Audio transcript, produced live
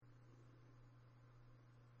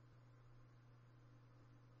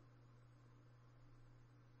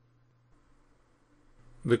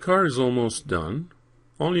The car is almost done.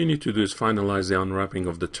 All you need to do is finalize the unwrapping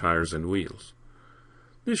of the tires and wheels.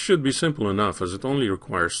 This should be simple enough as it only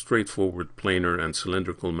requires straightforward planar and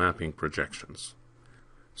cylindrical mapping projections.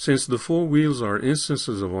 Since the four wheels are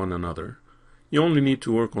instances of one another, you only need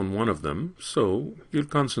to work on one of them, so you'll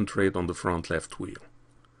concentrate on the front left wheel.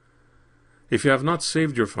 If you have not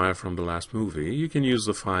saved your file from the last movie, you can use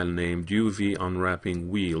the file named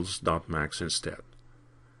UVUnwrappingWheels.max instead.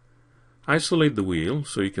 Isolate the wheel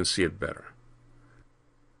so you can see it better.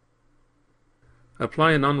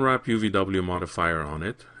 Apply an Unwrap UVW modifier on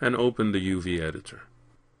it and open the UV editor.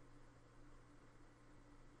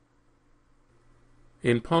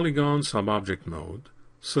 In Polygon Subobject mode,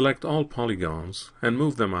 select all polygons and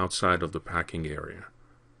move them outside of the packing area.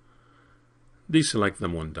 Deselect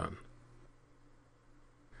them when done.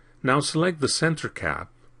 Now select the center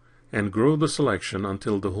cap and grow the selection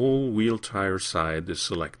until the whole wheel tire side is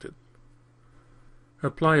selected.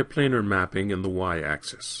 Apply a planar mapping in the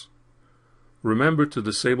y-axis. Remember to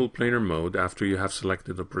disable planar mode after you have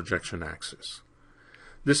selected the projection axis.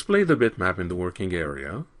 Display the bitmap in the working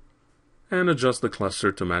area and adjust the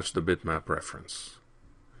cluster to match the bitmap reference.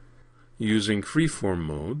 Using freeform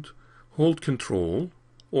mode, hold Ctrl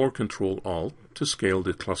or Ctrl-Alt to scale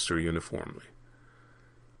the cluster uniformly.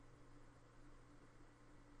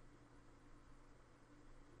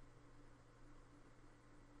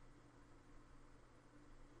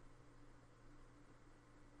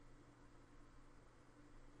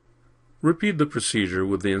 Repeat the procedure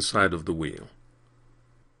with the inside of the wheel.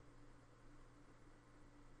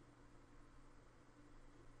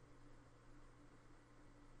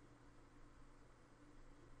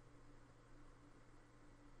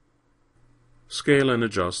 Scale and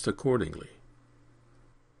adjust accordingly.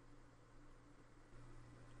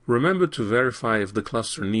 Remember to verify if the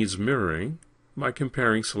cluster needs mirroring by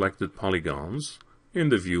comparing selected polygons in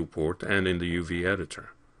the viewport and in the UV editor.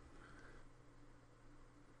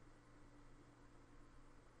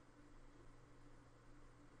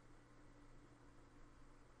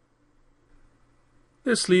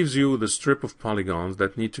 This leaves you with a strip of polygons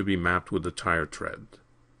that need to be mapped with the tire tread.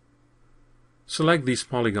 Select these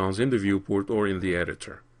polygons in the viewport or in the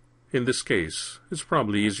editor. In this case, it's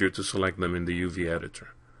probably easier to select them in the UV editor.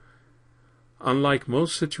 Unlike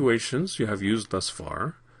most situations you have used thus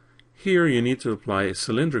far, here you need to apply a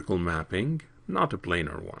cylindrical mapping, not a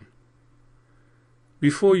planar one.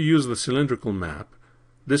 Before you use the cylindrical map,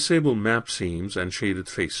 disable Map Seams and Shaded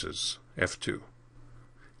Faces, F2.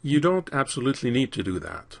 You don't absolutely need to do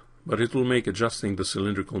that, but it will make adjusting the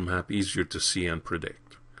cylindrical map easier to see and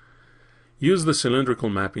predict. Use the cylindrical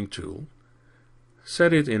mapping tool.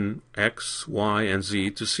 Set it in X, Y, and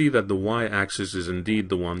Z to see that the Y-axis is indeed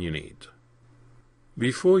the one you need.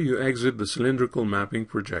 Before you exit the cylindrical mapping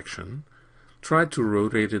projection, try to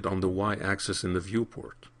rotate it on the Y-axis in the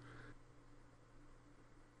viewport.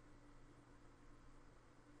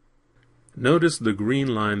 Notice the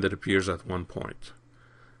green line that appears at one point.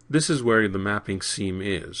 This is where the mapping seam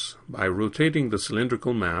is. By rotating the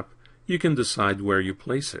cylindrical map, you can decide where you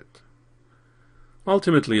place it.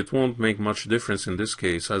 Ultimately, it won't make much difference in this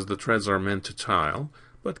case as the treads are meant to tile,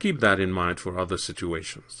 but keep that in mind for other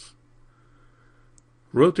situations.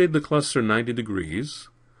 Rotate the cluster 90 degrees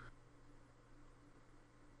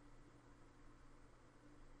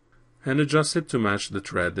and adjust it to match the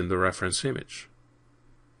tread in the reference image.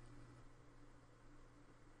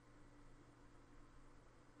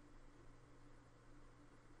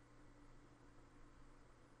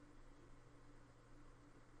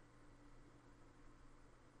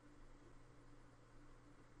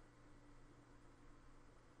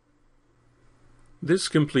 This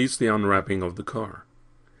completes the unwrapping of the car.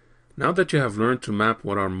 Now that you have learned to map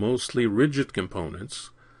what are mostly rigid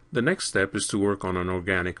components, the next step is to work on an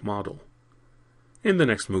organic model. In the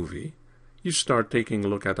next movie, you start taking a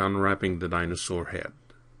look at unwrapping the dinosaur head.